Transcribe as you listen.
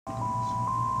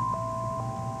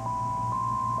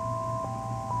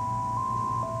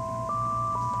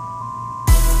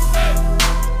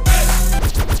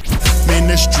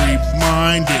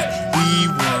minded, we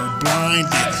were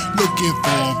blinded. Looking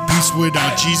for peace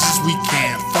without Jesus, we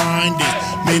can't find it.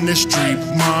 Ministry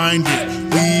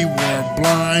minded, we were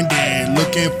blinded.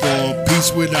 Looking for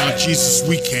peace without Jesus,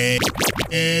 we can't.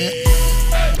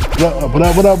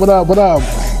 What up?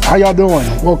 How y'all doing?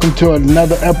 Welcome to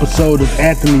another episode of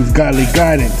Anthony's Godly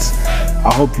Guidance.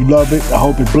 I hope you love it. I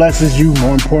hope it blesses you.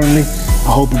 More importantly,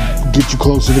 I hope it gets you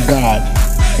closer to God.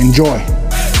 Enjoy.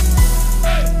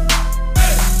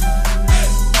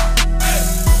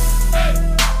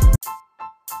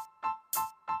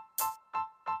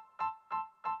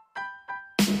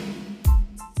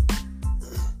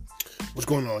 What's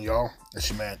going on, y'all? It's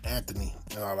your man Anthony,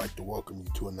 and I'd like to welcome you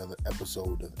to another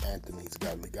episode of Anthony's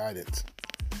Godly Guidance.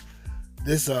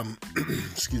 This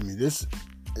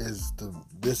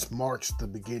this marks the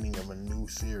beginning of a new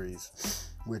series,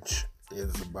 which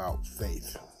is about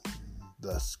faith,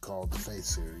 thus called the Faith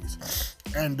Series.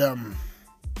 And I'm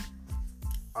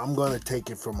gonna take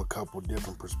it from a couple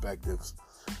different perspectives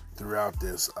throughout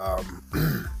this. But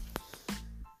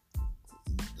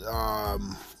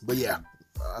yeah,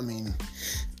 I mean,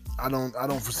 I don't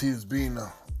foresee this being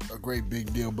a great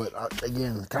big deal, but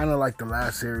again, kind of like the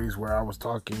last series where I was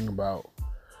talking about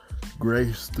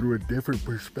grace through a different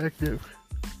perspective.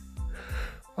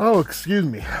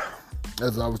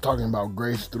 As I was talking about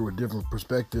grace through a different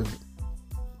perspective,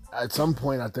 at some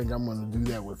point I think I'm going to do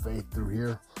that with faith through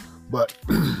here, but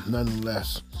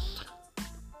nonetheless,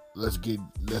 let's get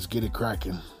it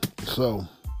cracking. So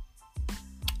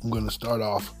I'm going to start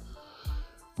off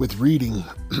with reading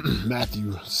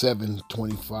Matthew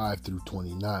 7:25 through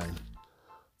 29.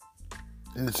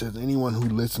 And it says, anyone who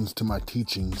listens to my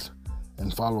teachings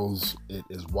and follows it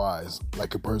is wise,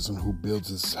 like a person who builds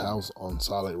his house on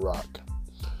solid rock.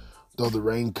 Though the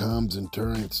rain comes in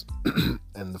torrents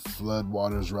and the flood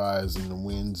waters rise and the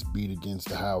winds beat against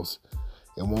the house,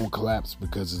 it won't collapse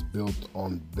because it's built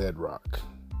on bedrock.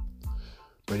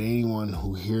 But anyone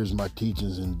who hears my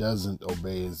teachings and doesn't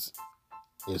obey is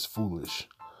foolish,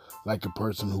 like a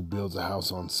person who builds a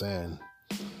house on sand.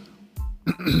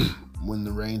 When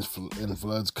the rains and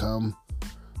floods come,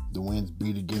 the winds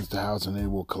beat against the house and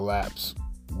it will collapse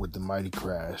with a mighty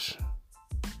crash.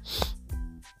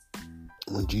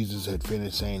 When Jesus had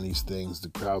finished saying these things, the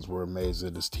crowds were amazed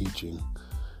at his teaching,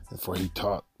 and for he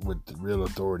taught with real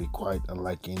authority, quite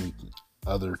unlike any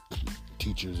other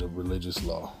teachers of religious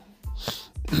law.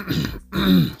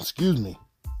 Excuse me.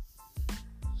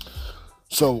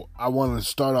 So I want to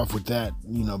start off with that,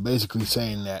 basically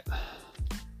saying that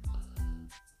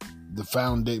the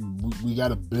foundation, we got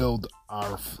to build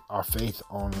our faith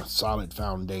on a solid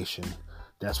foundation.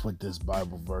 That's what this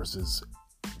Bible verse is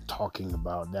talking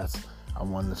about. I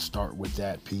want to start with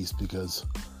that piece, because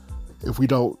if we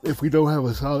don't have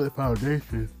a solid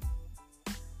foundation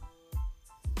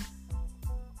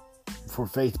for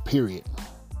faith, period.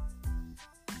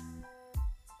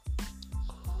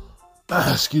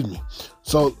 Excuse me.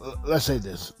 So let's say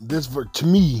this. To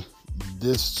me,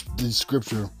 this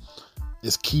scripture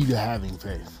is key to having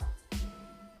faith.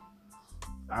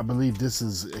 I believe this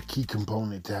is a key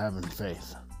component to having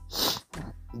faith.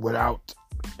 Without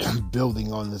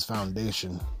building on this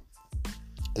foundation,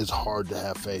 it's hard to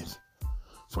have faith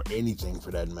for anything,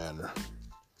 for that matter.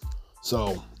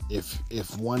 So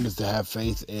if one is to have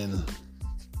faith in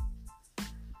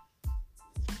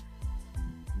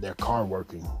their car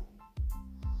working,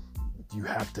 you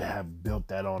have to have built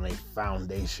that on a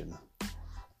foundation.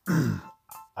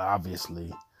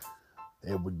 Obviously,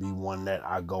 it would be one that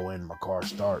I go in, my car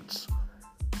starts,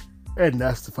 and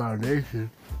that's the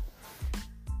foundation.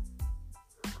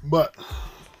 But,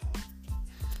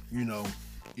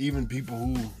 even people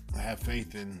who have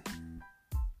faith in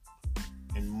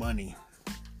money,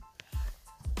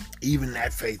 even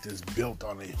that faith is built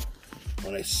on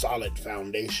a solid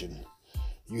foundation.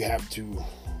 You have to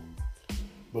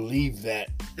believe that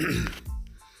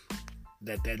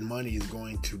that money is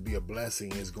going to be a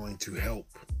blessing, is going to help,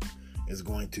 is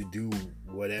going to do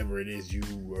whatever it is you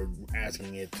are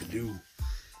asking it to do.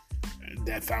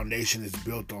 That foundation is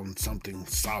built on something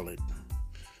solid.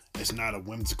 It's not a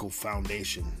whimsical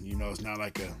foundation. It's not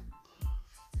like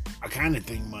I kind of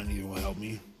think money will help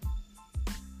me,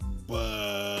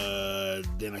 but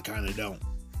then I kind of don't.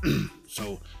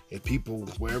 So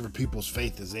wherever people's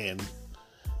faith is in,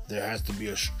 there has to be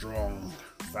a strong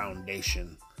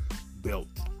foundation built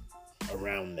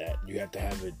around that. You have to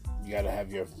have it. You got to have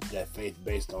that faith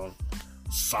based on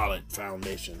solid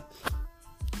foundation.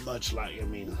 Much like,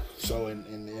 so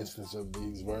in the instance of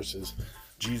these verses,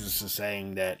 Jesus is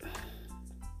saying that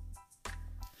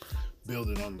build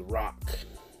it on the rock.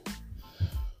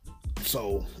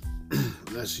 So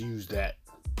let's use that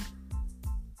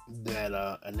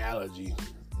analogy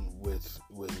with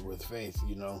faith,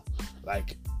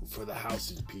 like for the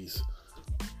housing piece,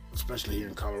 especially here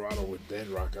in Colorado with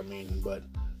bedrock. But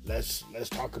let's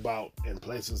talk about in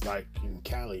places like in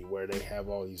Cali where they have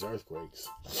all these earthquakes.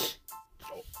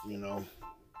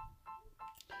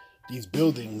 These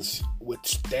buildings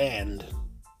withstand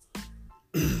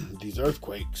these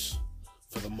earthquakes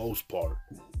for the most part.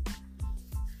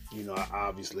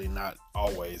 Obviously not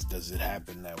always does it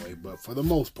happen that way, but for the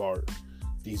most part,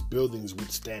 these buildings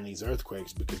withstand these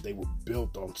earthquakes because they were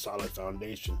built on solid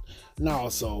foundation. Now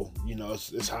also,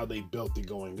 it's how they built it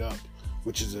going up,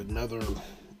 which is another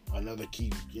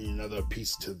key, another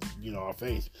piece to, our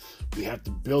faith. We have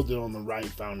to build it on the right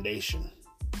foundation.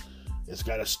 It's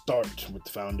got to start with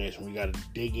the foundation. We got to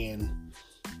dig in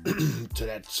to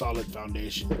that solid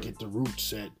foundation, get the roots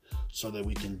set so that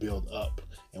we can build up.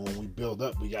 And when we build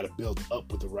up, we got to build up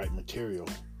with the right material.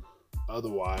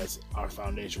 Otherwise, our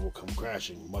foundation will come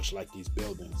crashing, much like these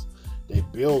buildings. They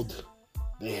build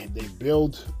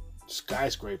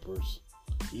skyscrapers.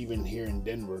 Even here in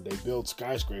Denver, they build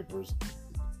skyscrapers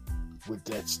with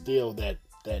that steel that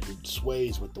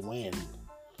sways with the wind,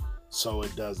 so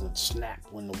it doesn't snap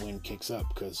when the wind kicks up.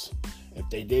 Because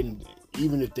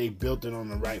even if they built it on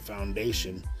the right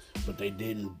foundation, but they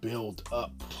didn't build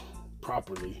up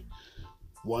properly,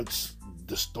 once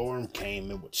the storm came,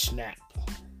 it would snap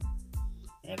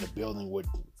and the building would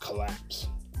collapse.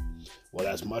 Well,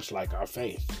 that's much like our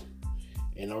faith.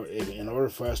 In order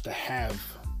for us to have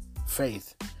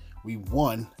faith, we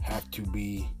have to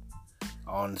be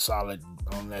on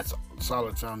that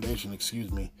solid foundation,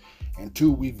 and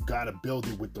two, we've got to build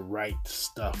it with the right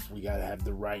stuff. We got to have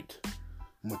the right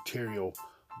material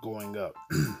going up.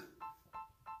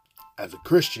 As a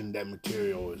Christian, that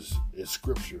material is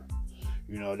scripture.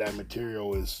 That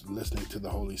material is listening to the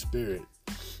Holy Spirit.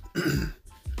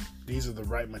 These are the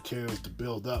right materials to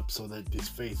build up so that this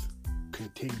faith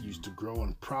continues to grow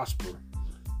and prosper.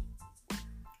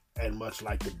 And much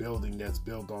like the building that's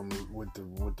built with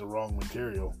the wrong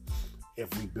material, if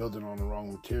we build it on the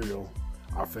wrong material,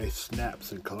 our faith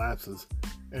snaps and collapses,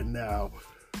 and now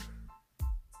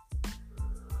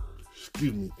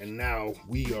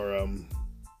we are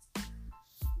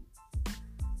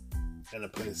in a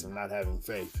place of not having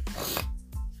faith,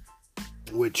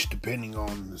 which, depending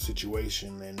on the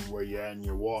situation and where you're at in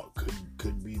your walk,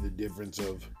 could be the difference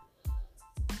of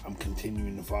I'm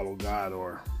continuing to follow God,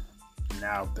 or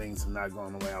now things are not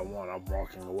going the way I want, I'm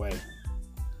walking away.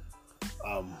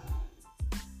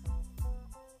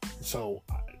 So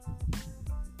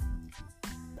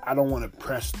I don't want to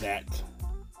press that.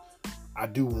 I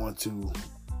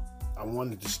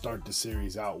wanted to start the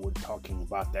series out with talking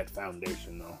about that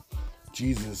foundation, though.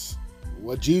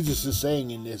 What Jesus is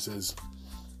saying in this is,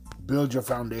 build your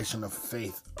foundation of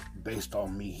faith based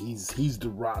on me. He's the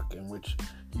rock in which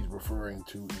he's referring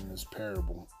to in this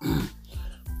parable.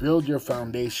 Build your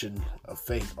foundation of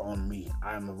faith on me.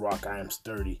 I am the rock. I am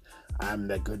sturdy. I am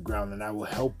that good ground, and I will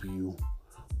help you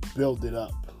build it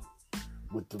up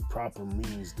with the proper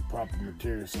means, the proper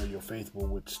material, so your faith will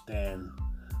withstand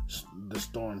the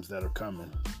storms that are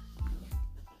coming.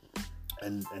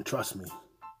 And trust me,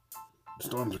 the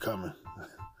storms are coming.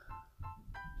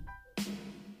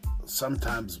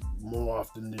 Sometimes more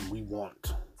often than we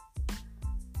want.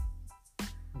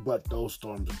 But those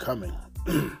storms are coming.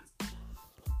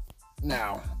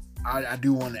 Now, I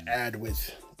do want to add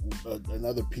with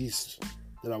another piece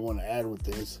that I want to add with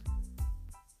this.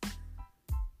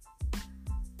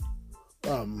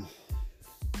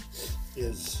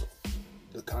 Is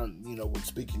the we're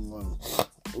speaking on.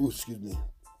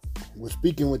 We're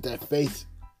speaking with that faith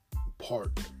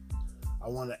part. I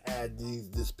want to add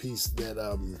this piece that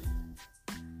I'll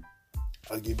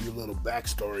give you a little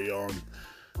backstory on.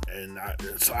 And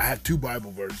so I have two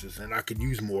Bible verses, and I could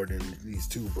use more than these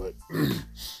two, but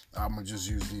I'm going to just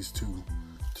use these two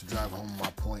to drive home my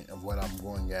point of what I'm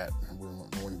going at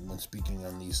when speaking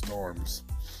on these storms.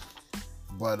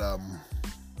 But,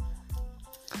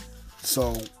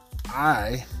 so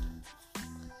I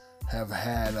have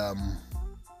had,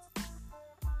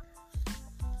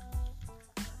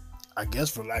 I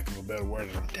guess for lack of a better word,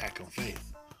 an attack on faith.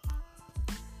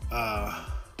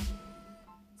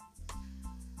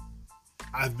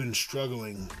 I've been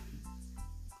struggling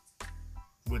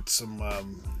with some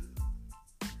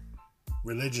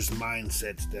religious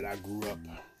mindsets that I grew up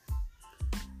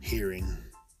hearing,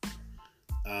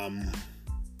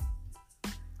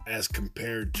 as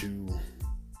compared to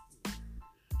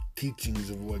teachings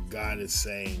of what God is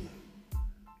saying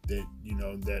that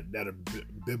that are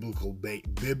biblically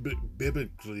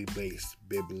based.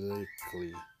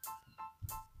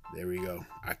 There we go.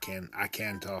 I can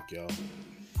talk, y'all.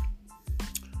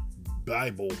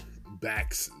 Bible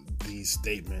backs these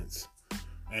statements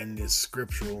and this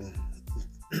scriptural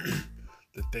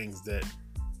the things that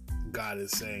God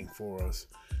is saying for us.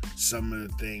 Some of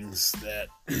the things that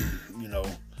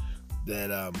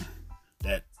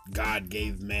that God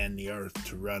gave man the earth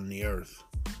to run the earth,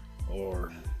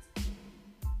 or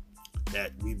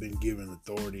that we've been given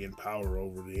authority and power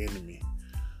over the enemy,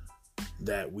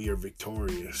 that we are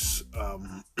victorious,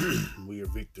 we are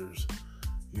victors,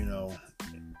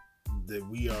 that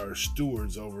we are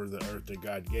stewards over the earth that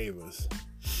God gave us,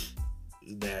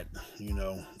 that,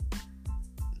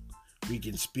 we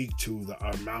can speak to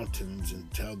our mountains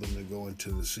and tell them to go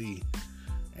into the sea,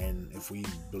 and if we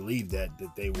believe that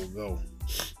they will go.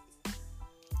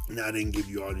 Now, I didn't give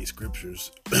you all these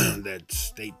scriptures that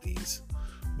state these,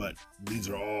 but these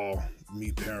are all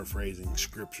me paraphrasing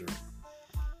scripture.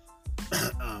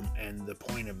 And the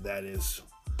point of that is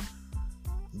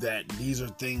that these are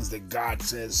things that God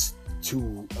says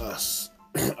to us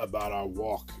about our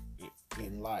walk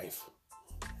in life.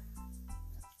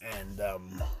 And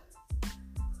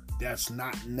that's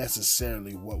not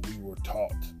necessarily what we were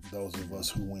taught, those of us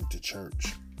who went to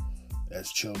church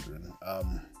as children.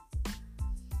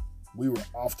 We were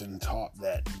often taught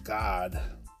that God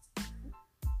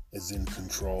is in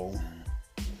control,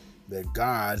 that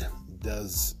God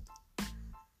does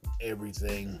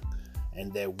everything,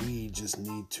 and that we just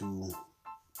need to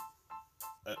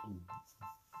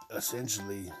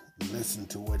essentially listen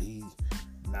to what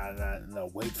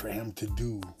wait for him to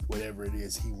do whatever it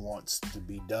is he wants to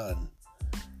be done.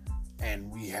 And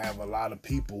we have a lot of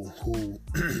people who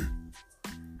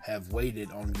have waited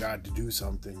on God to do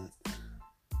something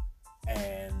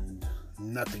and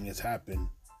nothing has happened,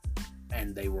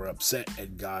 and they were upset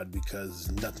at God because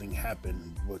nothing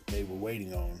happened what they were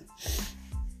waiting on.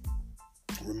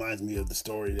 Reminds me of the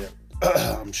story that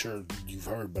I'm sure you've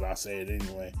heard, but I'll say it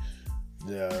anyway.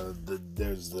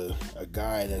 There's a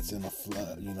guy that's in a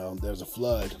flood. There's a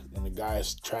flood, and the guy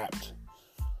is trapped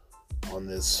on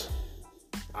this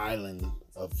island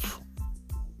of,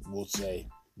 we'll say,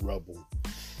 rubble,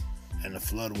 and the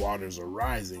flood waters are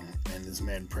rising. And this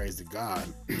man prays to God,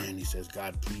 and he says,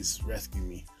 "God, please rescue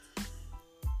me."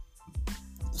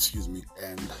 Excuse me.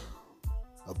 And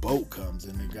a boat comes,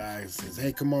 and the guy says,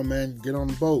 "Hey, come on, man, get on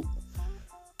the boat."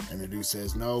 And the dude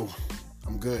says, "No,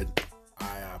 I'm good.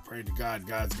 I prayed to God.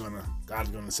 God's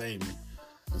gonna save me."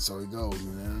 And so he goes,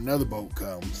 and then another boat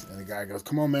comes, and the guy goes,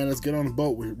 "Come on, man, let's get on the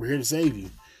boat. We're here to save you."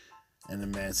 And the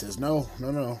man says, No,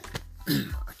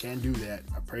 I can't do that.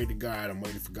 I prayed to God. I'm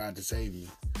waiting for God to save me."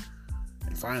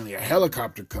 And finally, a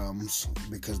helicopter comes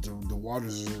because the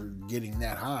waters are getting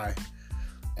that high.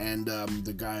 And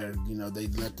the guy, they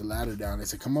let the ladder down. They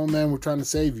said, "Come on, man, we're trying to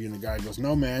save you." And the guy goes,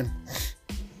 "No, man.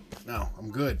 No,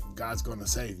 I'm good. God's going to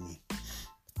save me."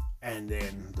 And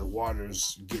then the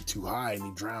waters get too high, and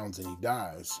he drowns and he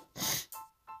dies.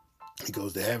 He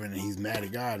goes to heaven, and he's mad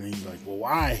at God. And he's like, "Well,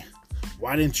 why?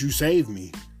 Why didn't you save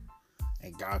me?"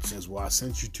 And God says, "Well, I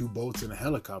sent you 2 boats and a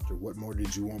helicopter. What more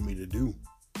did you want me to do?"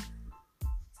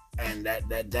 And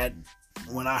that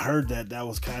when I heard that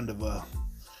was kind of a,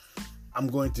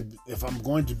 if I'm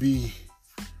going to be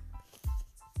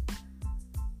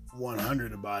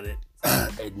 100 about it,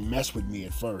 it messed with me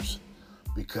at first,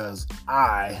 because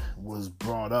I was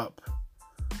brought up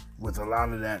with a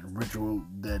lot of that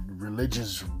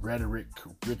religious rhetoric,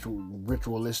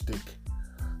 ritualistic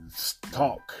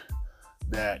talk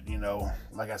that,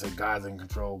 like I said, God's in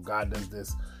control. God does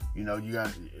this. In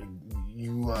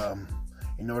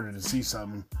order to see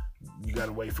something, you got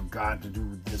to wait for God to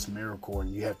do this miracle, and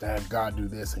you have to have God do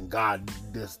this, and God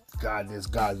this, God this,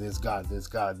 God this, God this,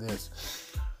 God this.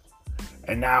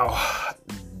 And now,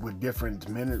 with different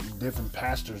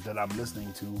pastors that I'm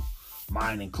listening to,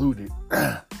 mine included,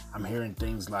 I'm hearing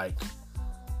things like,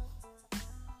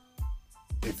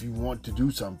 if you want to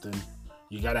do something,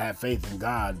 you got to have faith in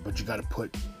God, but you got to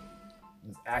put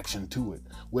action to it,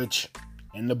 which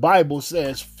in the Bible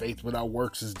says faith without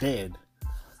works is dead.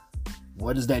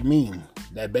 What does that mean?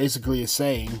 That basically is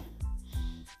saying,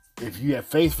 if you have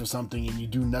faith for something and you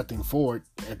do nothing for it,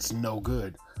 it's no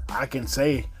good. I can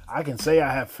say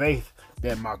I have faith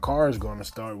that my car is going to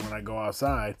start when I go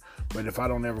outside, but if I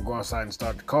don't ever go outside and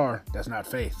start the car, that's not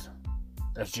faith.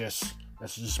 That's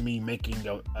just me making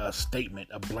a statement,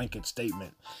 a blanket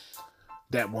statement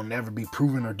that will never be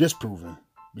proven or disproven,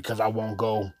 because I won't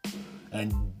go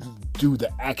and do the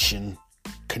action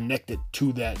connected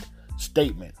to that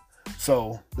statement.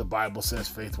 So the Bible says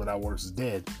faith without works is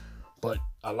dead. But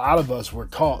a lot of us were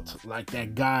taught, like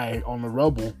that guy on the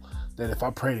rubble, that if I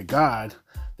pray to God,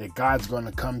 that God's going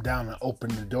to come down and open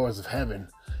the doors of heaven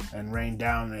and rain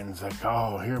down, and it's like,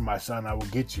 oh, here, my son, I will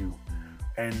get you.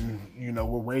 And, we're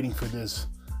waiting for this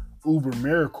uber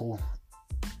miracle,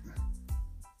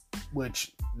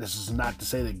 which this is not to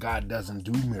say that God doesn't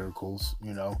do miracles,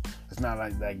 It's not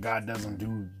like that God doesn't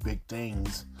do big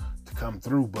things to come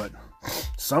through, but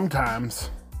sometimes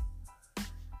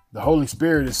the Holy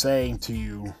Spirit is saying to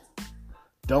you,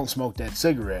 don't smoke that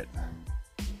cigarette.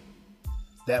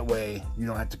 That way you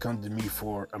don't have to come to me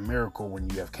for a miracle when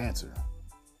you have cancer.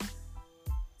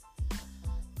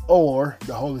 Or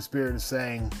the Holy Spirit is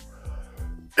saying,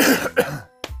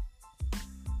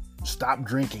 stop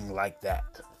drinking like that.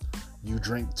 You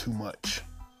drink too much.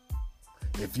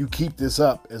 If you keep this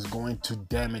up, it's going to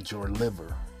damage your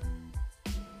liver.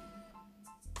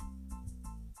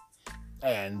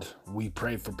 And we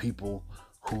pray for people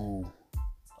who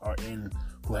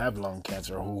have lung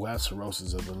cancer or who have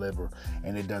cirrhosis of the liver,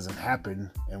 and it doesn't happen.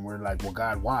 And we're like, well,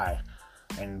 God, why?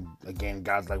 And again,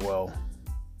 God's like, well,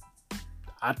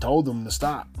 I told them to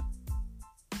stop.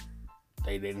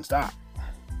 They didn't stop.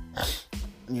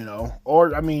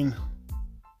 Or,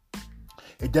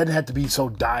 it doesn't have to be so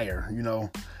dire,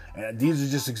 And these are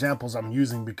just examples I'm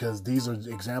using because these are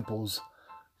examples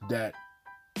that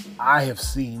I have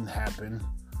seen happen.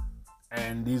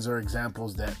 And these are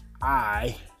examples that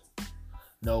I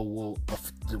know will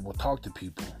talk to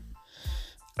people.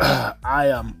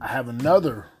 I have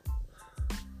another.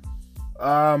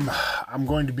 I'm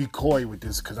going to be coy with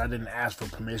this because I didn't ask for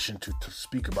permission to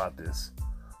speak about this.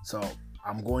 So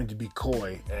I'm going to be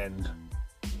coy, and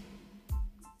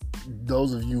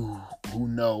those of you who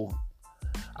know,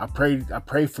 I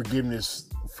pray forgiveness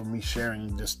for me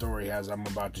sharing this story as I'm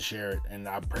about to share it, and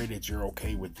I pray that you're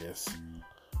okay with this.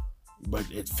 But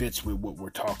it fits with what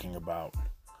we're talking about.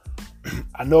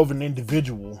 I know of an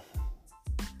individual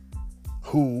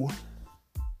who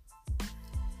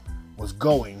was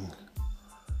going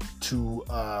to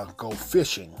go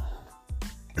fishing.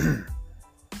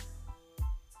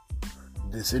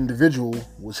 This individual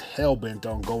was hell-bent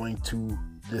on going to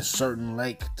this certain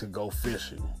lake to go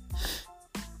fishing.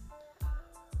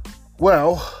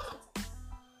 Well,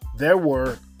 there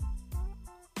were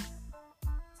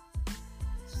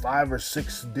 5 or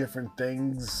 6 different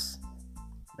things,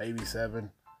 maybe 7,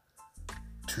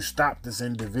 to stop this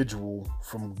individual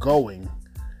from going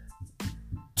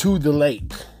to the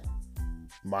lake,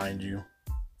 mind you.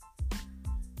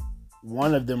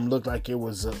 One of them looked like it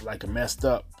was like a messed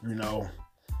up,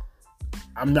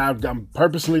 I'm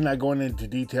purposely not going into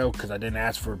detail because I didn't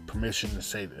ask for permission to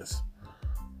say this.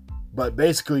 But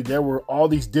basically, there were all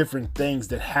these different things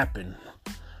that happened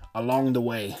along the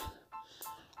way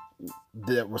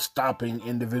that were stopping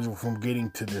individual from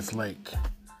getting to this lake.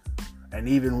 And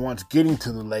even once getting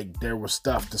to the lake, there was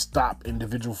stuff to stop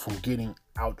individual from getting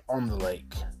out on the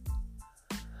lake.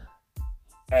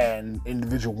 And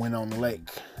individual went on the lake,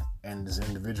 and this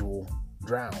individual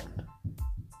drowned.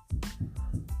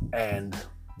 And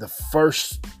the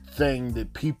first thing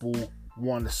that people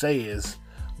want to say is,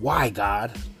 why,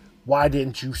 God? Why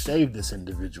didn't you save this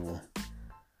individual?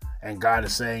 And God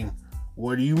is saying,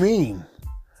 what do you mean?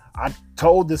 I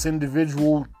told this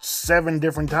individual 7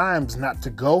 different times not to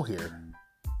go here.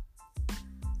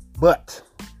 But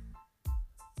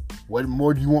what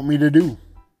more do you want me to do?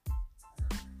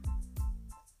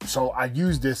 So I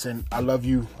use this, and I love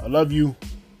you. I love you.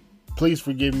 Please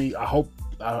forgive me. I hope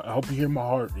you hear my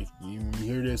heart. If you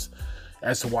hear this,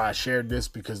 as to why I shared this,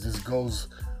 because this goes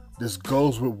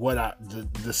with what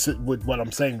with what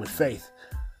I'm saying with faith.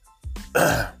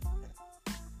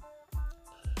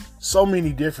 So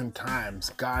many different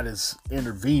times God is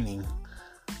intervening,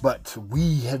 but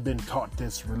we have been taught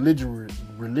this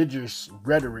religious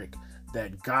rhetoric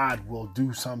that God will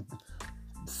do some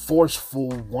forceful,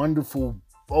 wonderful,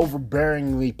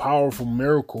 overbearingly powerful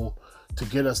miracle to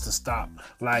get us to stop.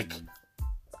 Like,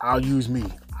 I'll use me.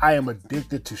 I am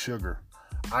addicted to sugar.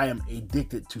 I am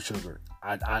addicted to sugar.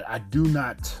 I'm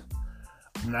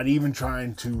not even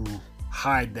trying to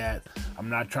hide that. I'm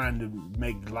not trying to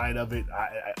make light of it.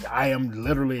 I am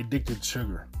literally addicted to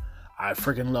sugar. I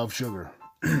freaking love sugar.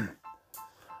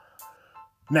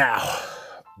 Now,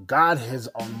 God has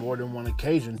on more than one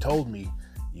occasion told me,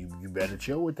 you better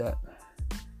chill with that.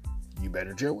 You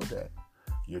better chill with that.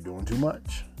 You're doing too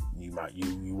much. You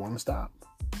want to stop.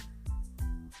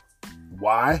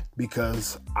 Why?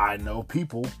 Because I know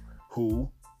people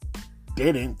who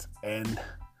didn't and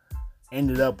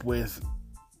ended up with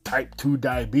type 2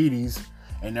 diabetes,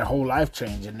 and their whole life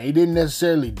changed. And they didn't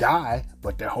necessarily die,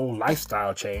 but their whole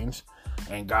lifestyle changed.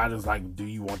 And God is like, do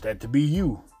you want that to be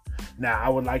you? Now, I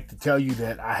would like to tell you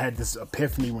that I had this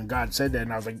epiphany when God said that,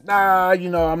 and I was like, nah,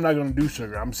 I'm not going to do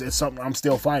sugar. It's something I'm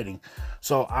still fighting.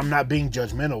 So I'm not being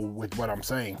judgmental with what I'm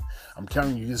saying. I'm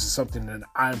telling you, this is something that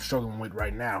I'm struggling with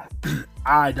right now.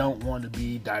 I don't want to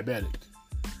be diabetic.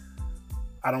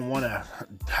 I don't want to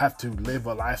have to live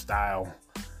a lifestyle,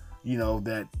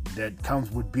 that comes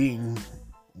with being,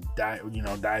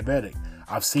 diabetic.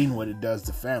 I've seen what it does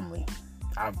to family.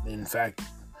 In fact,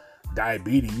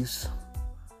 diabetes,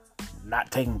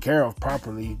 not taken care of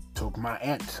properly, took my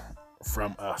aunt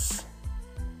from us.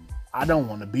 I don't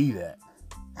want to be that.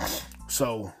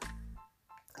 So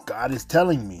God is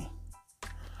telling me,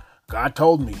 God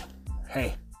told me,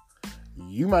 hey,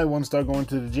 you might want to start going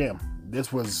to the gym.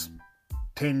 This was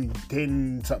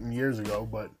 10 something years ago,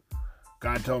 but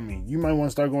God told me, you might want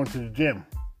to start going to the gym.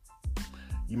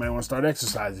 You might want to start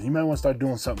exercising. You might want to start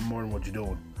doing something more than what you're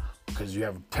doing, because you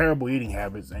have terrible eating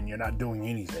habits and you're not doing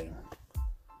anything.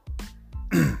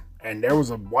 And there was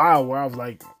a while where I was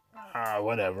like,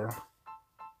 whatever.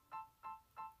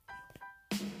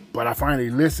 But I finally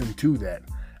listened to that.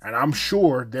 And I'm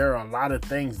sure there are a lot of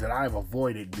things that I've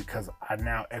avoided because I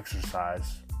now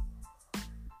exercise.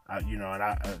 And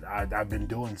I've been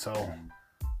doing so.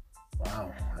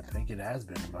 Wow, I think it has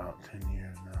been about 10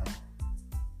 years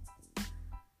now.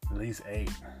 At least 8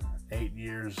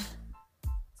 years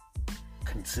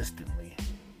consistently.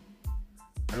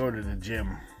 I go to the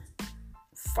gym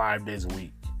 5 days a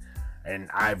week, and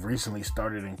I've recently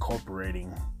started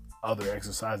incorporating other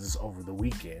exercises over the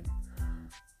weekend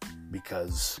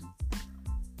because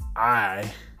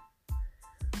I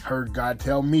heard God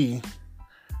tell me,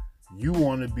 you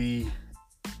want to be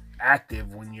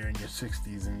active when you're in your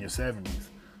 60s and your 70s.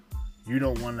 You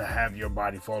don't want to have your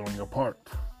body falling apart.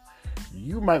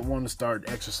 You might want to start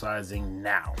exercising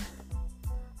now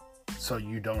so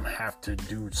you don't have to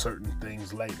do certain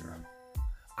things later.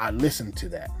 I listened to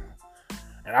that.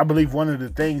 And I believe one of the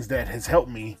things that has helped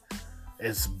me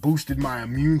is boosted my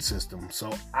immune system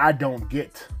so I don't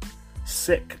get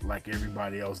sick like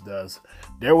everybody else does.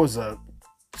 There was a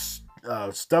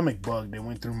stomach bug that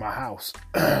went through my house.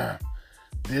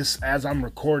 As I'm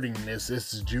recording this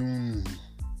is June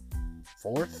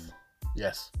 4th.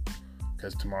 Yes,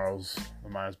 because tomorrow's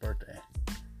Maya's birthday.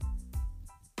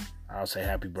 I'll say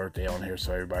happy birthday on here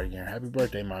so everybody can hear. Happy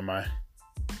birthday, Maya.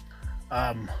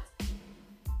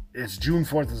 It's June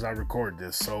 4th as I record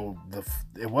this, so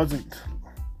it wasn't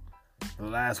the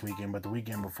last weekend, but the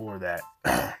weekend before that.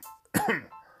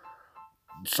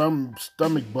 Some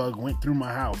stomach bug went through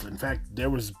my house. In fact, there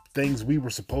was things we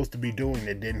were supposed to be doing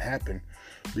that didn't happen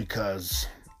because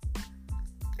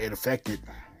it affected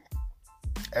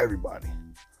everybody.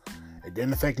 It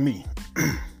didn't affect me.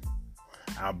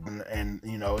 And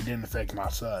it didn't affect my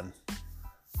son.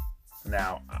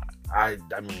 Now, I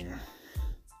mean,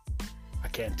 I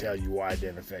can't tell you why it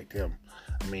didn't affect him.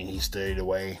 I mean, he stayed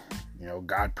away.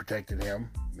 God protected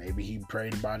him. Maybe he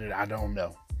prayed about it. I don't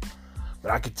know. But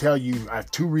I could tell you, I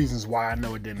have 2 reasons why I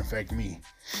know it didn't affect me.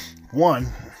 One,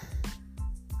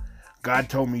 God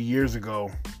told me years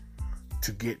ago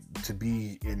to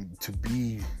be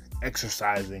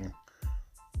exercising,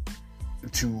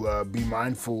 to be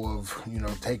mindful of,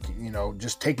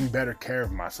 taking better care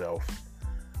of myself,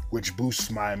 which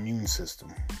boosts my immune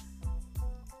system.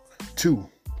 2,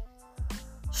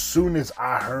 soon as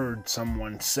I heard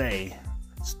someone say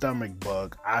stomach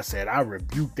bug, I said, I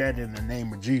rebuke that in the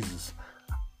name of Jesus.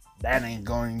 That ain't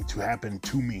going to happen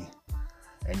to me.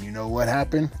 And you know what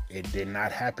happened? It did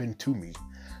not happen to me.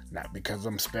 Not because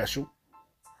I'm special.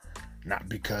 Not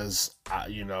because I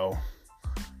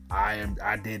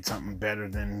did something better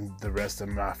than the rest of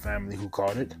my family who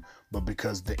caught it. But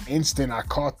because the instant I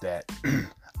caught that,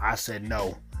 I said,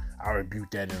 no, I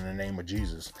rebuke that in the name of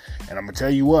Jesus. And I'm going to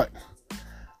tell you what.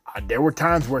 There were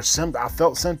times where I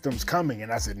felt symptoms coming,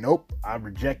 and I said, nope, I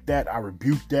reject that. I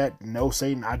rebuke that. No,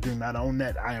 Satan, I do not own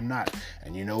that. I am not.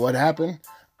 And you know what happened?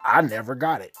 I never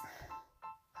got it.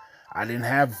 I didn't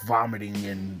have vomiting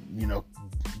and,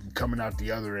 coming out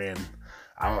the other end.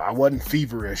 I wasn't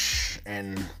feverish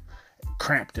and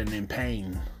cramped and in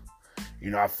pain.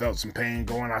 I felt some pain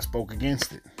going. I spoke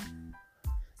against it.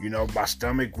 My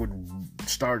stomach would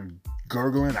start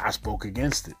gurgling. I spoke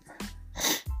against it.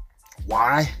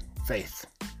 Why? Faith.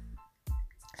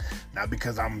 Not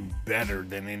because I'm better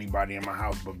than anybody in my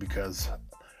house, but because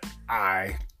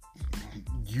I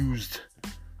used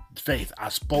faith. I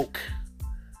spoke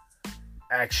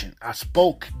action. I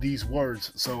spoke these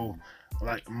words. So,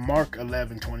 like Mark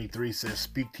 11:23 says,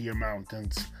 speak to your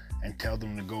mountains and tell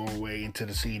them to go away into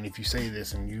the sea. And if you say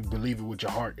this and you believe it with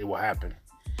your heart, it will happen.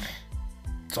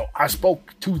 So I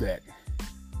spoke to that.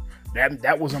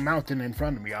 That was a mountain in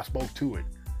front of me. I spoke to it.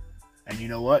 And you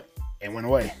know what? It went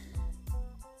away.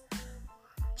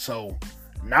 So,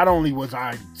 not only was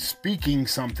I speaking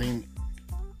something,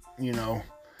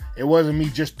 it wasn't me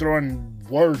just throwing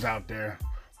words out there,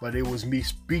 but it was me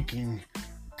speaking,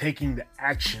 taking the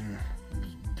action,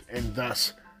 and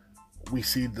thus we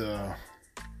see the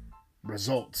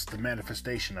results, the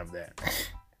manifestation of that.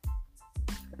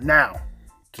 Now,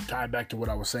 to tie back to what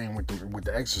I was saying with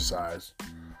the exercise,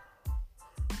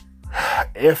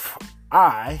 if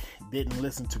I didn't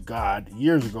listen to God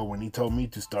years ago when he told me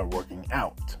to start working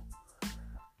out,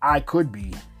 I could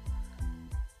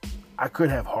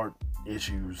have heart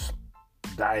issues,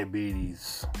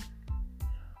 diabetes,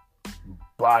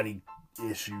 body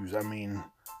issues. I mean,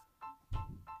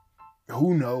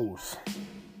 who knows?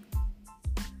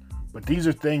 But these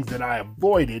are things that I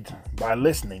avoided by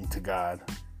listening to God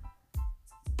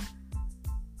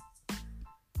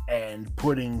and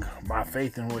putting my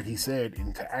faith in what he said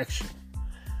into action.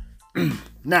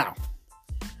 Now,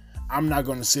 I'm not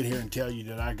going to sit here and tell you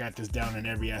that I got this down in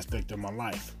every aspect of my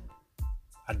life.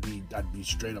 I'd be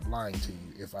straight up lying to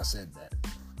you if I said that.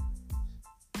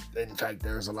 In fact,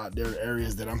 there are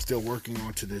areas that I'm still working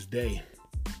on to this day.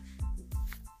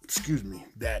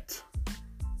 That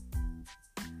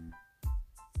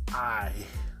I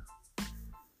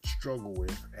struggle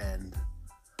with, and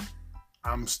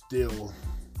I'm still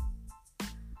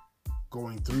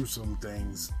going through some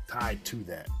things tied to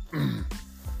that,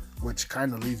 which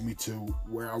kind of leads me to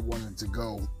where I wanted to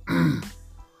go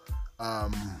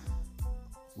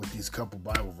with these couple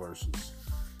Bible verses.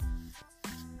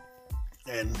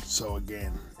 And so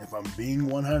again, if I'm being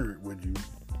 100 with you,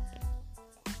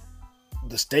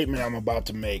 the statement I'm about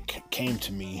to make came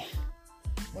to me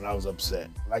when I was upset.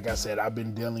 Like I said, I've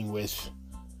been dealing with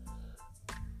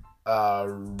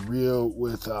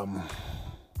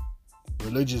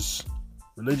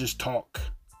religious talk,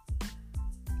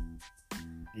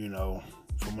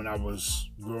 from when I was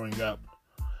growing up.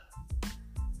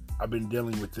 I've been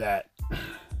dealing with that,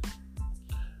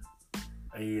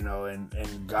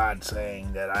 and God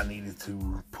saying that I needed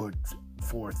to put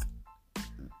forth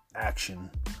action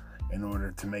in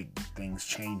order to make things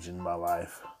change in my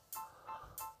life.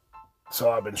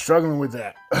 So I've been struggling with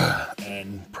that.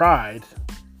 And pride,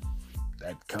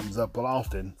 that comes up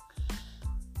often,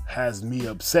 has me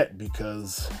upset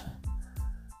because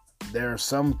there are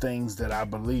some things that I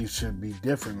believe should be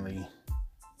differently,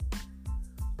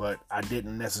 but I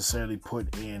didn't necessarily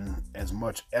put in as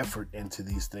much effort into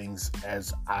these things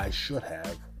as I should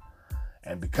have.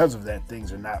 And because of that,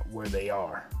 things are not where they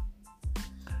are.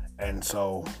 And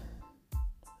so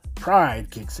pride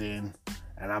kicks in,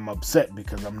 and I'm upset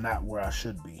because I'm not where I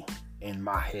should be in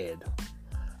my head.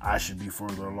 I should be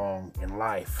further along in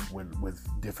life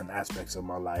with different aspects of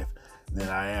my life than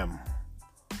I am.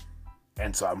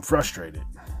 And so I'm frustrated.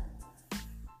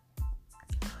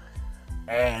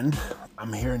 And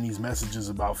I'm hearing these messages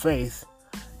about faith,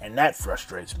 and that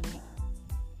frustrates me.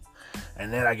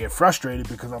 And then I get frustrated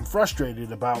because I'm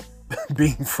frustrated about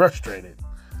being frustrated.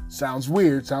 Sounds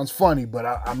weird, sounds funny, but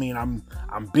I'm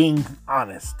being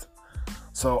honest.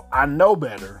 So I know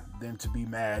better than to be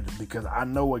mad because I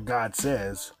know what God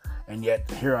says, and yet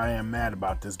here I am mad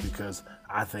about this because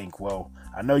I think, well,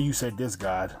 I know you said this,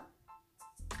 God,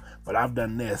 but I've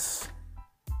done this.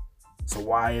 So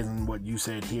why isn't what you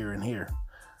said here and here?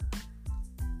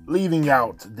 Leaving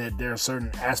out that there are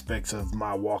certain aspects of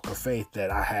my walk of faith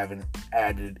that I haven't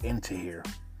added into here,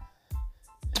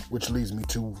 which leads me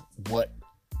to what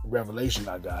revelation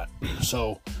I got.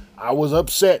 So I was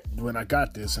upset when I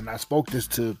got this, and I spoke this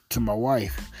to my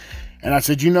wife, and I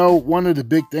said, one of the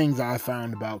big things I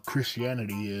found about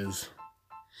Christianity is,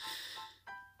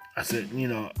 I said,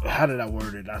 how did I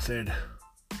word it? I said,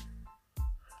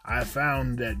 I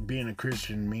found that being a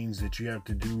Christian means that you have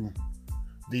to do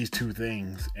these two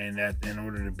things, and that in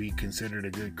order to be considered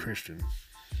a good Christian.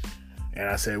 And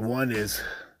I said, one is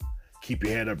keep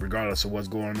your head up regardless of what's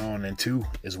going on, and two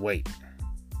is wait.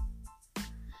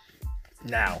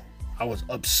 Now, I was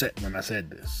upset when I said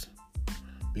this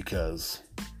because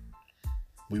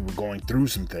we were going through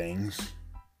some things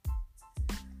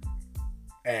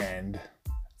and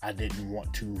I didn't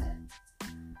want to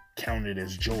count it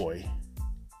as joy.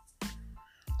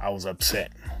 I was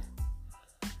upset.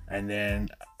 And then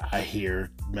I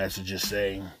hear messages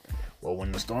saying, well,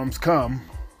 when the storms come,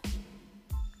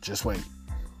 just wait.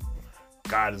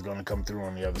 God is going to come through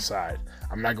on the other side.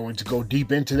 I'm not going to go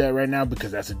deep into that right now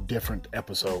because that's a different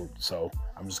episode. So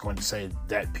I'm just going to say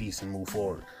that piece and move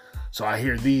forward. So I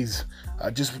hear these,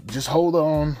 just hold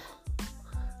on.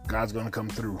 God's going to come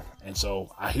through. And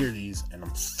so I hear these and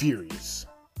I'm furious.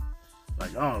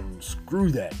 Like, oh,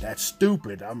 screw that. That's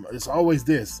stupid. It's always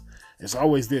this. It's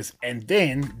always this. And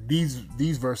then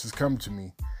these verses come to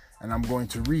me, and I'm going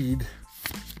to read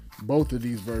both of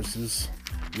these verses.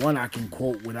 One I can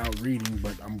quote without reading,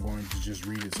 but I'm going to just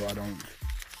read it so I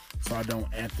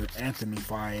don't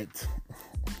Anthonyfy it.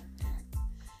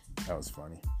 That was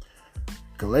funny.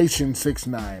 Galatians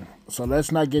 6:9. So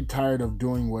let's not get tired of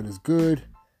doing what is good.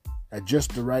 At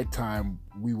just the right time,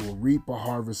 we will reap a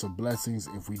harvest of blessings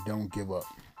if we don't give up.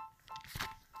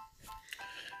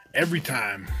 Every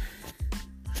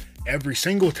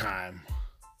single time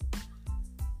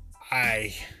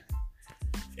I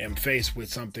am faced with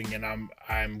something and I'm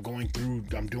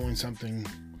doing something,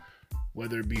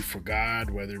 whether it be for God,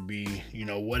 whether it be,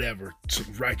 whatever,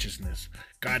 righteousness.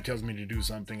 God tells me to do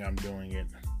something, I'm doing it.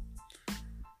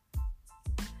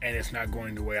 And it's not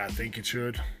going the way I think it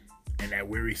should. And that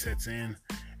worry sets in,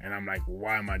 and I'm like,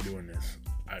 why am I doing this?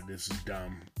 This is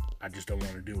dumb. I just don't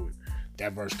want to do it.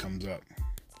 That verse comes up.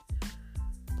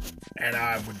 And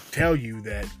I would tell you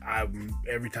that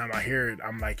every time I hear it,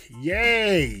 I'm like,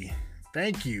 yay,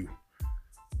 thank you.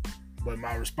 But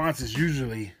my response is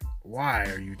usually, why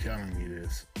are you telling me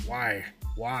this? Why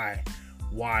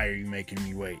are you making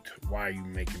me wait? Why are you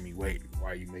making me wait?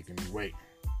 Why are you making me wait?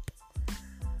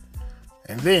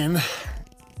 And then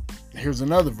here's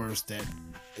another verse that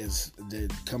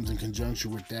comes in conjunction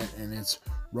with that, and it's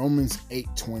Romans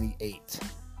 8:28.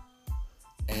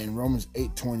 And Romans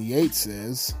 8:28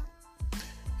 says,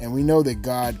 and we know that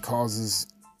God causes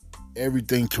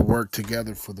everything to work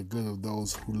together for the good of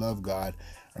those who love God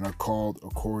and are called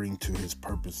according to his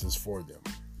purposes for them.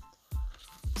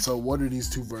 So what do these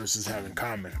two verses have in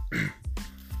common?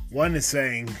 One is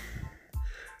saying,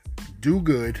 do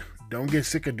good, don't get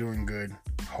sick of doing good,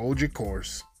 hold your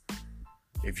course.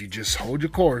 If you just hold your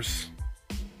course,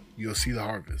 you'll see the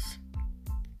harvest.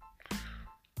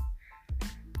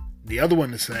 The other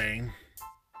one is saying,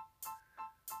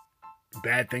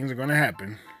 bad things are going to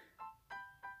happen,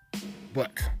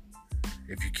 but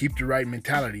if you keep the right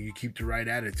mentality, you keep the right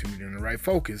attitude and the right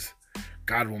focus,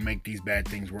 God will make these bad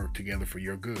things work together for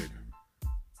your good.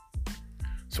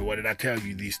 So what did I tell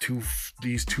you? These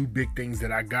two big things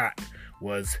that I got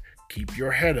was keep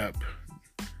your head up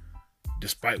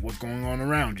despite what's going on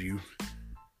around you,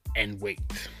 and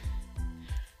wait.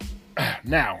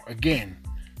 Now, again,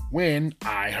 when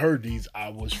I heard these, I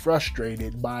was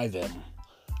frustrated by them.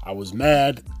 I was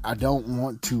mad. I don't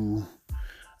want to,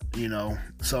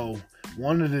 So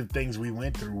one of the things we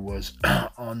went through was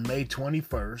on May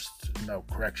 21st. No,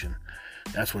 correction.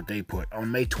 That's what they put.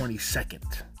 On May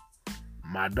 22nd,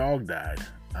 my dog died.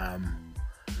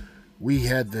 We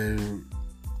had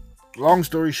long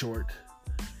story short,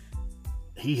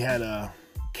 he had a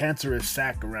cancerous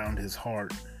sac around his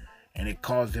heart, and it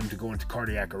caused him to go into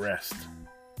cardiac arrest.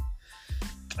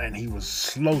 And he was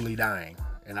slowly dying,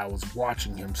 and I was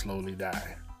watching him slowly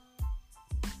die.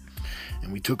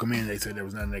 And we took him in. They said there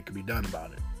was nothing that could be done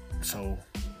about it. So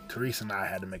Teresa and I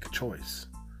had to make a choice.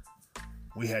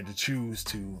 We had to choose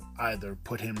to either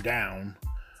put him down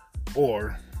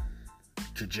or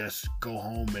to just go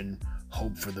home and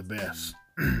hope for the best.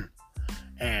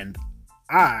 And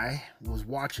I was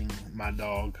watching my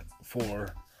dog for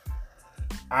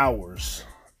hours,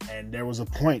 and there was a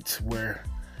point where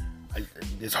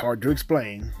it's hard to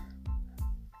explain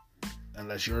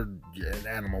unless you're an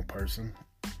animal person.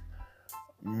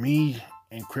 Me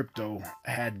and Crypto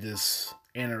had this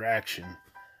interaction,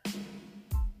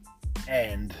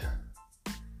 and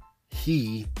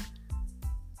he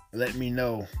let me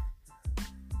know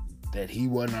that he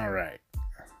wasn't all right.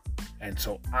 And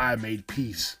so I made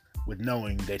peace with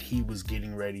knowing that he was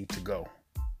getting ready to go.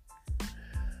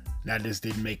 Now, this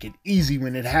didn't make it easy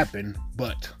when it happened,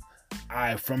 but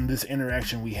from this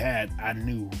interaction we had, I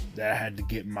knew that I had to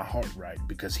get my heart right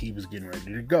because he was getting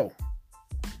ready to go.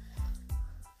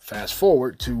 Fast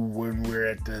forward to when we're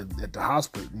at the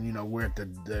hospital, we're at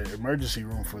the emergency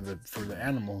room for the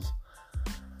animals,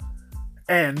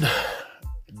 and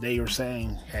they were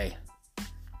saying, hey,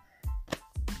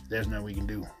 there's nothing we can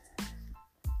do.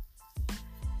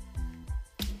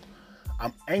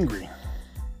 I'm angry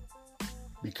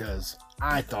because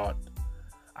I thought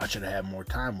I should have had more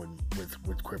time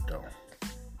with Crypto.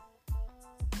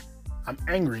 I'm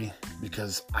angry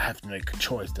because I have to make a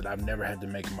choice that I've never had to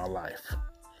make in my life.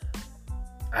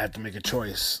 I have to make a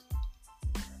choice.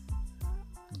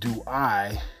 Do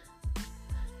I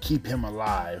keep him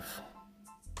alive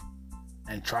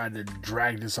and try to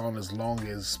drag this on as long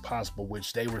as possible,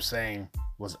 which they were saying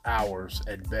was hours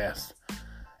at best,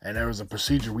 And there was a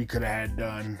procedure we could have had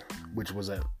done, which was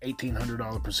a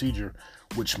 $1,800 procedure,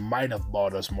 which might have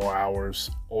bought us more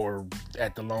hours, or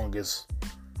at the longest,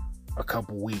 a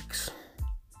couple weeks.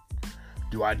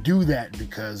 Do I do that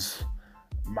because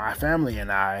my family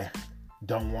and I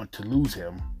don't want to lose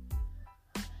him?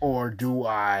 Or do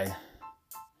I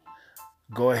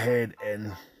go ahead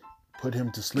and put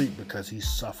him to sleep because he's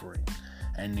suffering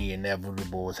and the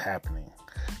inevitable is happening?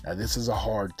 Now, this is a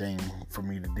hard thing for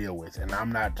me to deal with, and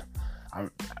I'm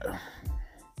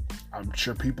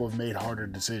sure people have made harder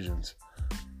decisions.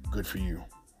 Good for you.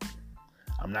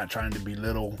 I'm not trying to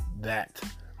belittle that,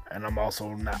 and I'm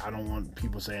also not, I don't want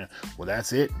people saying, well,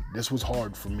 that's it. This was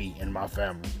hard for me and my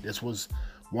family. This was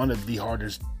one of the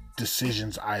hardest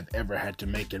decisions I've ever had to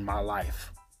make in my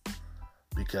life,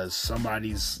 because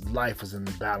somebody's life is in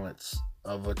the balance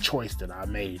of a choice that I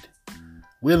made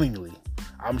willingly.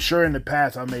 I'm sure in the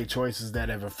past I made choices that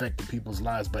have affected people's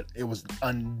lives, but it was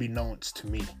unbeknownst to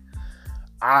me.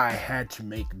 I had to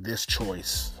make this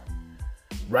choice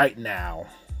right now.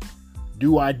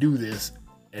 Do I do this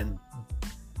and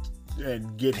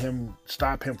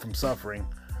stop him from suffering,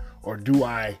 or do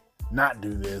I not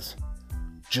do this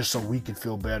just so we could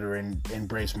feel better and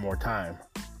embrace more time?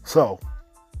 So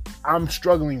I'm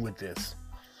struggling with this.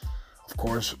 Of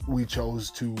course, we chose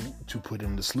to put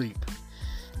him to sleep,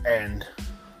 and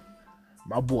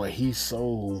my boy, he was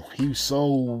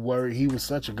so worried. He was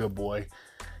such a good boy.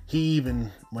 He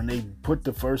even, when they put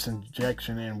the first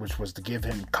injection in, which was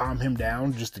to calm him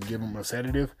down, just to give him a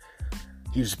sedative,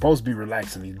 he was supposed to be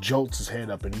relaxing. He jolts his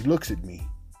head up and he looks at me,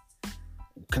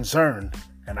 concerned.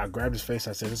 And I grabbed his face.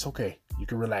 I said, it's okay. You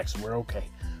can relax. We're okay.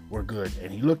 We're good.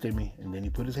 And he looked at me, and then he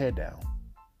put his head down.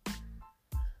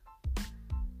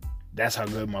 That's how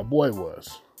good my boy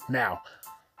was. Now,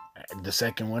 the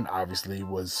second one obviously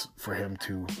was for him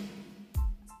to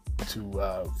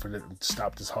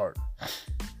stop his heart.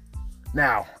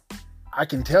 Now, I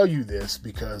can tell you this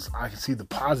because I can see the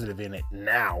positive in it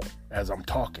now as I'm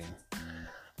talking.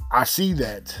 I see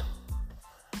that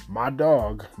my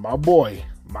dog, my boy,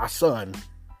 my son,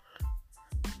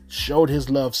 showed his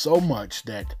love so much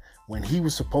that when he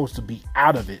was supposed to be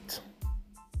out of it,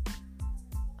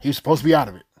 he was supposed to be out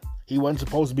of it. He wasn't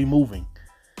supposed to be moving.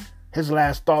 His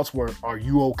last thoughts were, are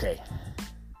you okay?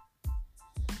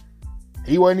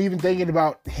 He wasn't even thinking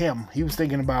about him. He was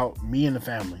thinking about me and the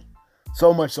family.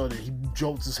 So much so that he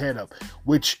jolts his head up,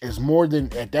 which is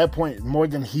at that point, more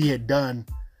than he had done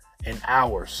in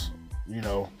hours. You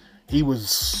know, he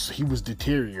was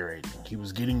deteriorating. He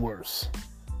was getting worse.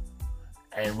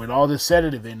 And with all this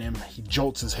sedative in him, he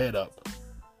jolts his head up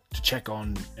to check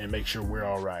on and make sure we're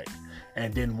all right.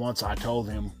 And then once I told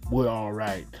him we're all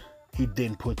right, he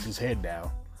then puts his head down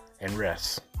and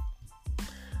rests.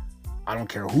 I don't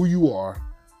care who you are,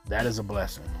 that is a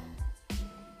blessing.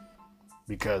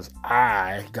 Because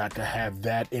I got to have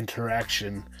that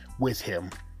interaction with him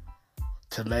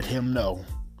to let him know.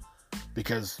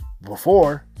 Because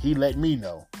before, he let me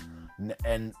know.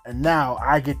 And now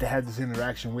I get to have this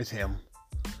interaction with him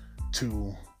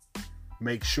to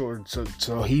make sure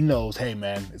so he knows, hey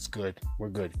man, it's good. We're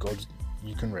good.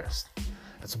 You can rest.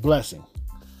 That's a blessing.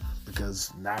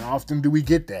 Because not often do we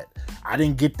get that. I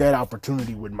didn't get that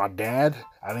opportunity with my dad.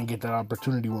 I didn't get that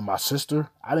opportunity with my sister.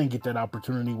 I didn't get that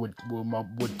opportunity with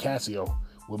Cassio,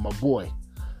 with my boy.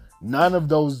 None of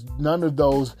those,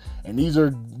 and these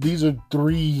are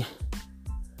three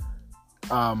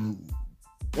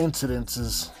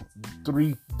incidences,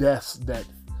 3 deaths that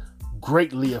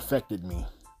greatly affected me.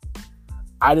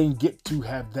 I didn't get to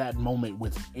have that moment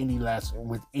with any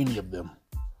of them.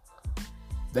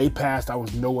 They passed, I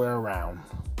was nowhere around.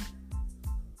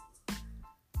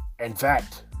 In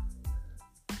fact,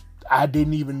 I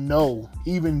didn't even know,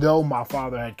 even though my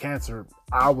father had cancer,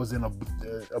 I was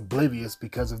oblivious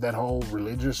because of that whole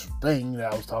religious thing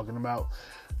that I was talking about,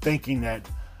 thinking that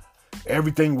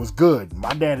everything was good.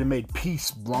 My dad had made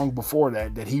peace long before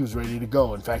that he was ready to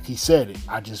go. In fact, he said it.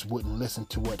 I just wouldn't listen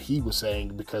to what he was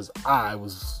saying because I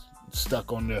was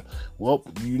stuck on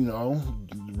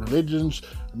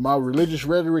my religious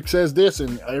rhetoric says this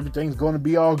and everything's going to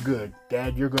be all good.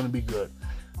 Dad, you're going to be good.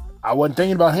 I wasn't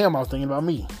thinking about him. I was thinking about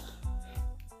me.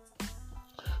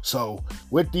 So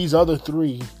with these other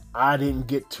 3, I didn't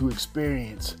get to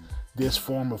experience this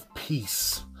form of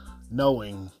peace,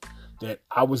 knowing that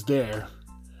I was there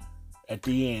at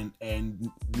the end and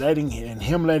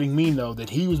him letting me know that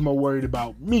he was more worried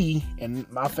about me and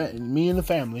me and the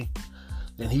family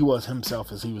than he was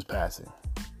himself as he was passing.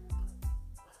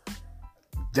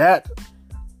 That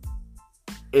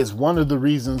is one of the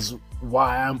reasons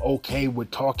why I'm okay with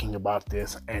talking about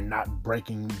this and not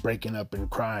breaking up and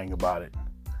crying about it.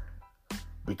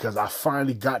 because I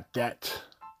finally got that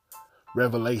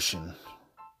revelation.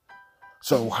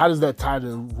 So how does that tie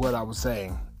to what I was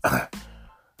saying?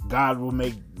 God will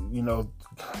make,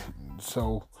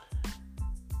 so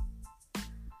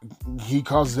he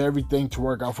causes everything to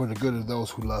work out for the good of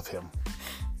those who love him.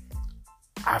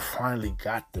 I finally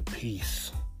got the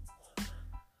peace.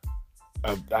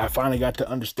 I finally got to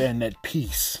understand that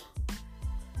peace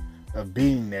of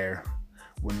being there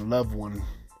when a loved one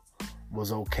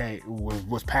was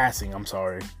passing, I'm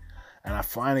sorry. And I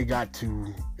finally got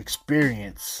to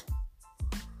experience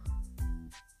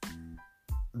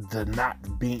how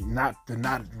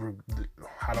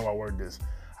do I word this?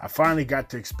 I finally got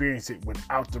to experience it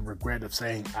without the regret of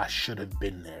saying I should have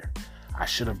been there. I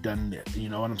should have done it. You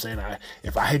know what I'm saying?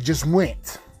 If I had just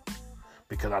went,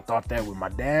 because I thought that with my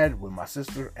dad, with my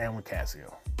sister, and with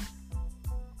Cassio.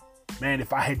 Man,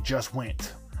 if I had just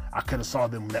went, I could have saw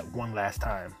them that one last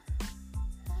time.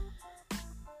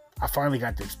 I finally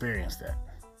got to experience that.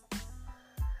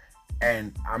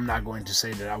 And I'm not going to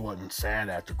say that I wasn't sad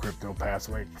after Crypto passed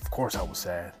away. Of course I was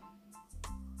sad.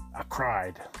 I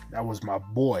cried. That was my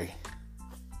boy.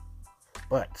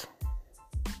 But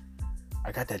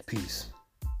I got that peace.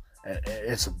 And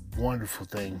it's a wonderful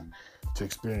thing to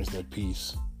experience that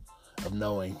peace of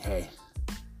knowing, hey,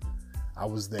 I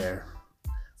was there.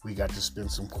 We got to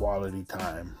spend some quality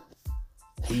time.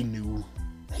 He knew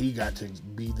he got to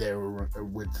be there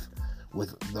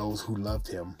with those who loved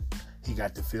him. He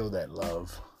got to feel that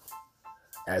love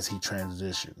as he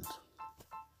transitioned.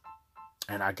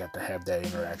 And I got to have that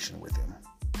interaction with him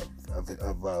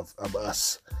of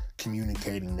us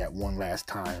communicating that one last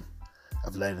time,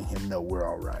 of letting him know we're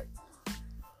all right.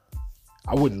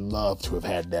 I would love to have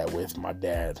had that with my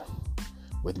dad,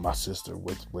 with my sister,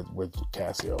 with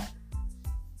Cassio.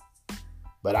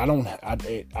 But I don't have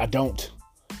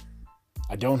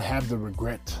the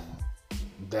regret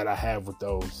that I have with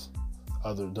those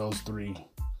three.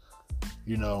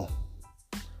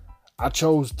 I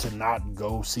chose to not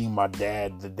go see my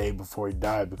dad the day before he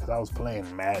died because I was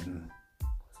playing Madden.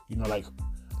 Like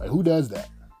who does that?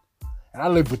 And I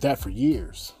lived with that for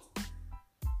years.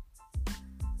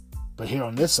 But here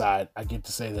on this side, I get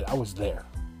to say that I was there.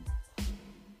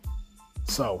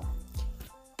 So,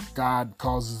 God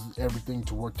causes everything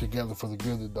to work together for the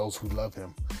good of those who love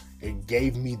him. It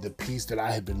gave me the peace that I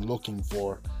had been looking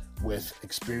for with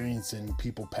experiencing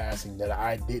people passing that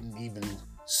I didn't even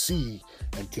see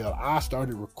until I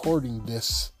started recording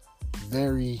this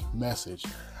very message.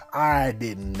 I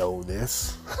didn't know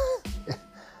this.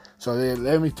 So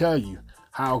let me tell you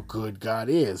how good God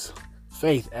is.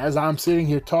 Faith, as I'm sitting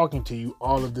here talking to you,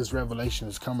 all of this revelation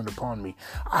is coming upon me.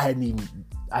 I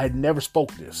had never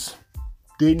spoke this.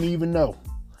 Didn't even know.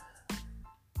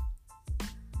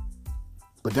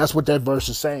 But that's what that verse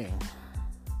is saying.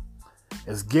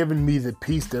 It's given me the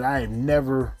peace that I had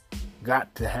never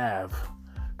got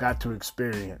to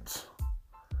experience.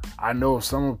 I know of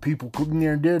some people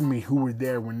near and dear to me who were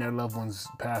there when their loved ones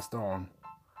passed on.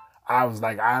 I was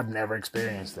like, I've never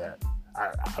experienced that.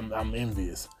 I'm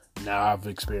envious. Now I've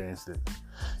experienced it.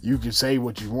 You can say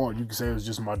what you want. You can say it was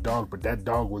just my dog, but that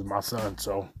dog was my son.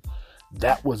 So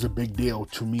that was a big deal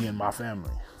to me and my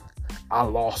family. I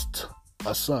lost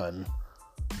a son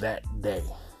that day.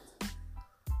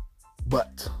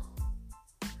 But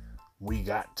we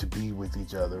got to be with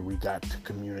each other. We got to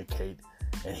communicate.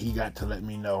 And he got to let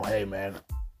me know, hey, man,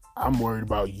 I'm worried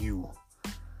about you.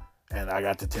 And I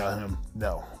got to tell him,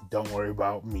 no, don't worry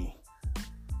about me.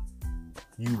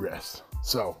 You rest.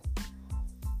 So,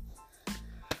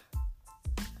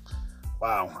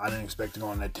 wow, I didn't expect to go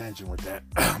on that tangent with that.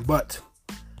 But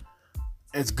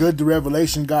it's good the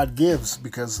revelation God gives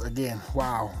because, again,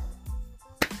 wow.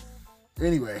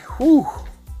 Anyway, whew.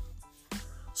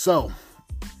 So,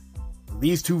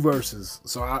 these two verses.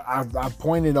 So, I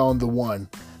pointed on the one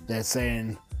that's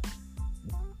saying,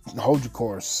 hold your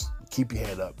course, keep your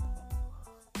head up.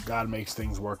 God makes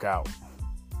things work out.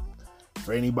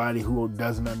 For anybody who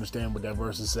doesn't understand what that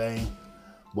verse is saying,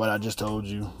 what I just told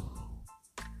you,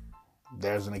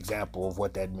 there's an example of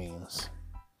what that means.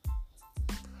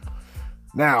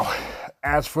 Now,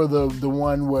 as for the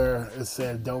one where it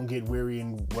says, don't get weary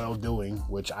in well-doing,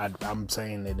 which I'm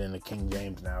saying it in the King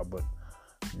James now, but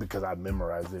because I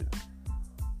memorized it.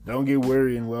 Don't get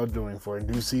weary in well-doing, for in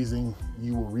due season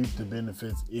you will reap the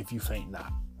benefits if you faint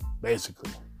not. Basically,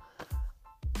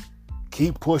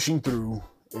 keep pushing through.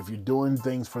 If you're doing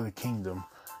things for the kingdom,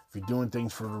 if you're doing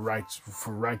things for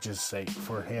righteous sake,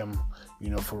 for him,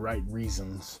 for right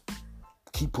reasons,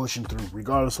 keep pushing through,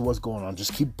 regardless of what's going on.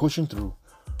 Just keep pushing through.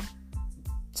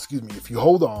 Excuse me. If you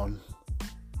hold on,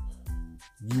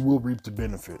 you will reap the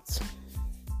benefits.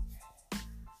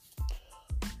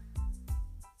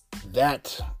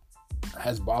 that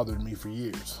has bothered me for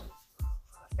years.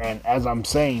 And as I'm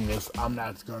saying this, I'm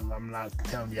not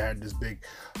telling you I had this big,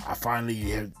 I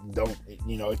finally don't,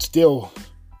 it still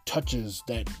touches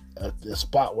that the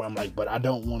spot where I'm like, but I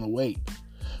don't want to wait.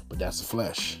 But that's the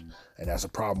flesh. And that's a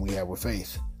problem we have with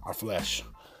faith, our flesh.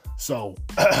 So,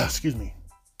 excuse me.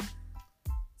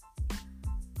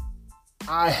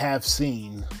 I have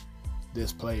seen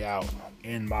this play out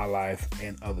in my life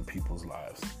and other people's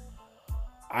lives.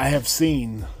 I have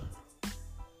seen,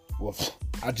 well,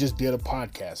 I just did a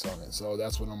podcast on it, so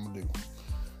that's what I'm going to do.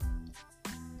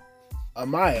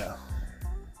 Amaya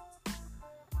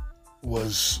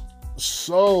was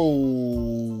so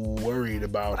worried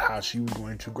about how she was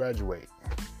going to graduate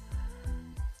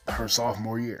her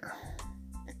sophomore year.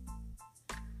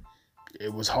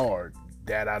 It was hard.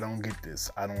 Dad, I don't get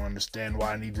this. I don't understand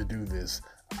why I need to do this.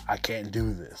 I can't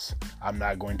do this. I'm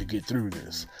not going to get through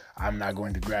this. I'm not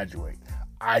going to graduate.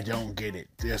 I don't get it.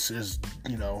 This is,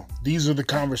 these are the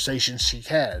conversations she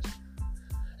had.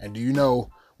 And do you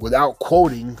know, without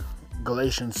quoting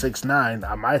Galatians 6:9,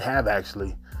 I might have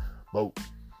actually, but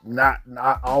not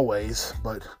always,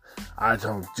 but I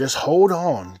don't, just hold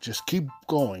on. Just keep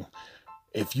going.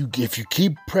 If you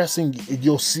keep pressing,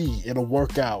 you'll see it'll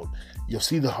work out. You'll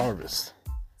see the harvest.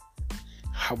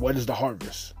 What is the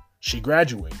harvest? She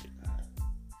graduated.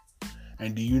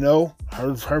 And do you know,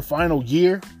 her final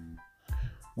year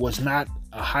was not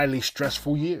a highly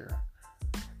stressful year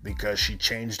because she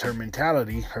changed her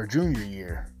mentality her junior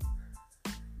year.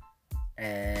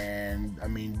 And I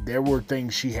mean, there were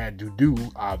things she had to do,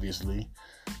 obviously,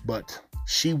 but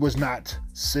she was not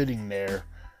sitting there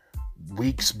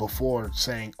weeks before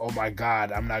saying, oh my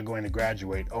God, I'm not going to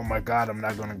graduate. Oh my God, I'm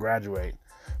not going to graduate.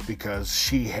 Because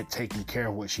she had taken care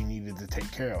of what she needed to take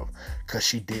care of. Because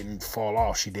she didn't fall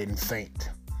off. She didn't faint.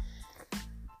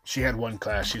 She had one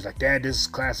class. She's like, Dad, this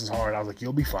class is hard. I was like,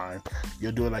 you'll be fine.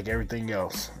 You'll do it like everything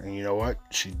else. And you know what?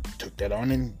 She took that on,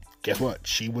 and guess what?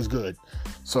 She was good.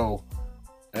 So,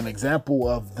 an example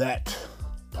of that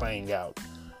playing out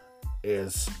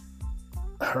is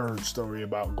her story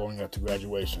about going up to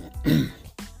graduation.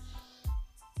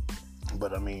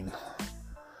 But I mean,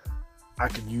 I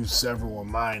could use several of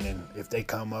mine, and if they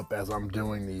come up as I'm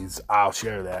doing these, I'll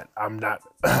share that.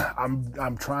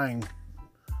 I'm trying.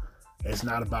 It's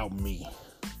not about me.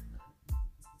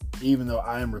 Even though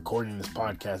I am recording this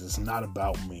podcast, it's not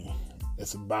about me.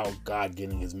 It's about God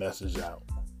getting his message out.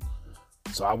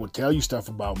 So I would tell you stuff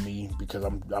about me because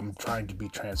I'm trying to be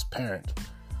transparent.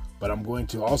 But I'm going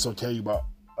to also tell you about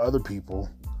other people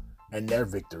and their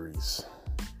victories.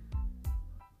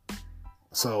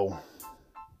 So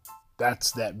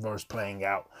that's that verse playing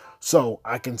out. So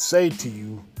I can say to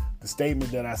you the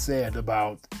statement that I said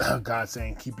about God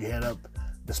saying, keep your head up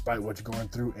despite what you're going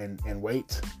through and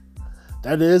wait.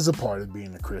 That is a part of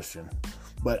being a Christian.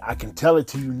 But I can tell it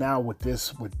to you now with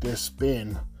this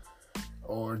spin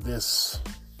or this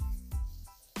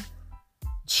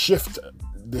shift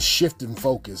in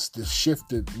focus, this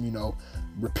shift in,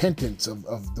 repentance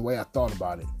of the way I thought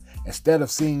about it. Instead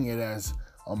of seeing it as,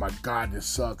 oh my God, this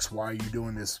sucks. Why are you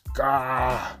doing this?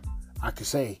 I could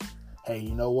say, hey,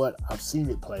 you know what? I've seen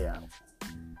it play out.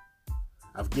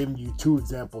 I've given you 2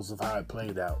 examples of how it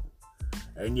played out.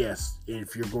 And yes,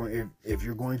 if you're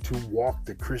going to walk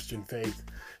the Christian faith,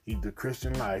 the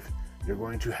Christian life, you're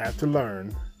going to have to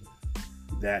learn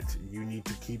that you need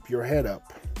to keep your head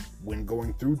up when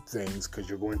going through things, because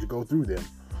you're going to go through them.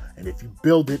 And if you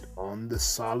build it on the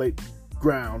solid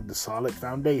ground, the solid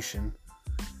foundation,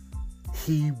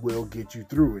 he will get you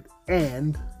through it,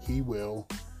 and he will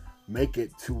make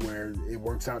it to where it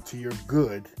works out to your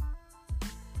good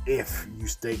if you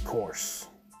stay course.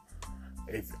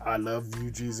 If I love you,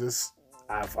 Jesus,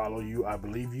 I follow you, I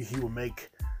believe you, he will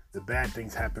make the bad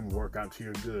things happen work out to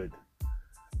your good,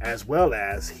 as well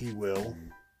as he will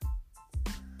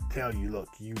tell you, look,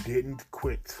 you didn't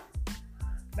quit.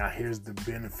 Now here's the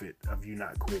benefit of you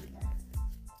not quitting.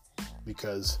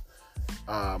 Because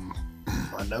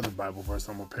another Bible verse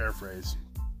I'm going to paraphrase,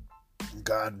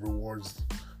 God rewards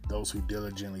those who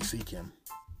diligently seek him.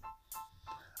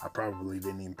 I probably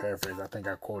didn't even paraphrase. I think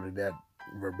I quoted that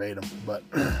verbatim. But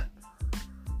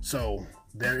so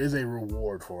there is a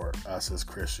reward for us as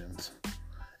Christians.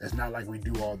 It's not like we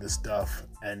do all this stuff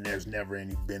and there's never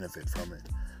any benefit from it.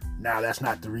 Now, that's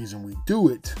not the reason we do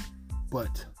it,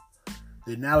 but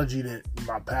the analogy that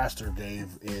my pastor gave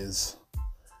is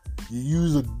you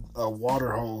use a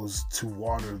water hose to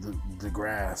water the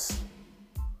grass,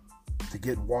 to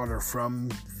get water from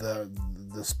the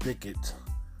spigot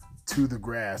to the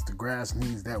grass. The grass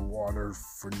needs that water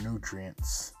for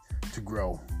nutrients to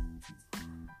grow.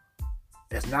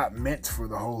 it's not meant for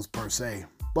the hose per se,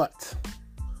 but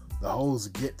the hose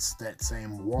gets that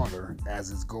same water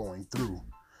as it's going through.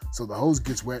 So the hose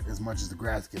gets wet as much as the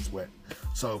grass gets wet.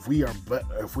 So if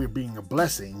we're being a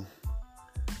blessing,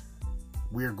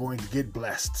 we're going to get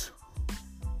blessed.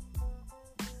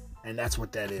 And that's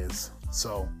what that is.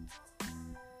 So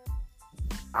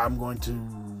I'm going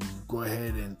to go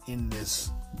ahead and end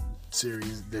this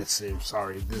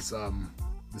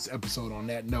episode on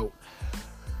that note.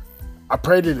 I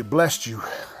pray that it blessed you.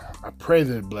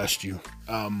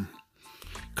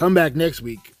 Come back next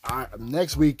week.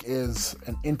 Next week is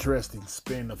an interesting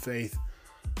spin of faith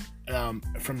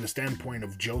from the standpoint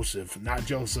of Joseph. Not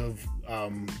Joseph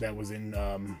that was in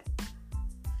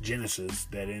Genesis,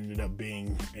 that ended up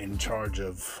being in charge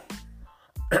of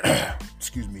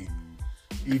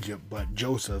Egypt, but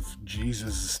Joseph,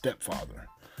 Jesus' stepfather.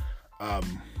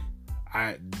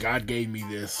 God gave me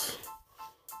this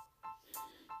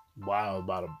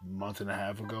about a month and a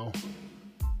half ago,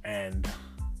 and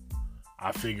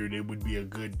I figured it would be a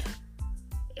good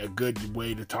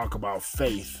way to talk about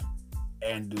faith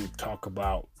and to talk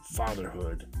about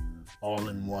fatherhood all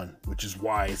in one, which is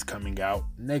why it's coming out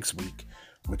next week,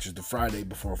 which is the Friday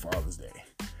before Father's Day.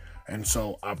 And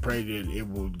so I pray that it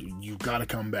will. You got to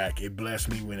come back. It blessed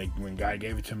me when God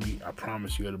gave it to me. I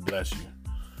promise you it'll bless you.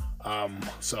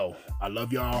 So I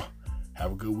love y'all.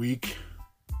 Have a good week.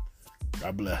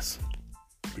 God bless.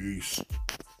 Peace.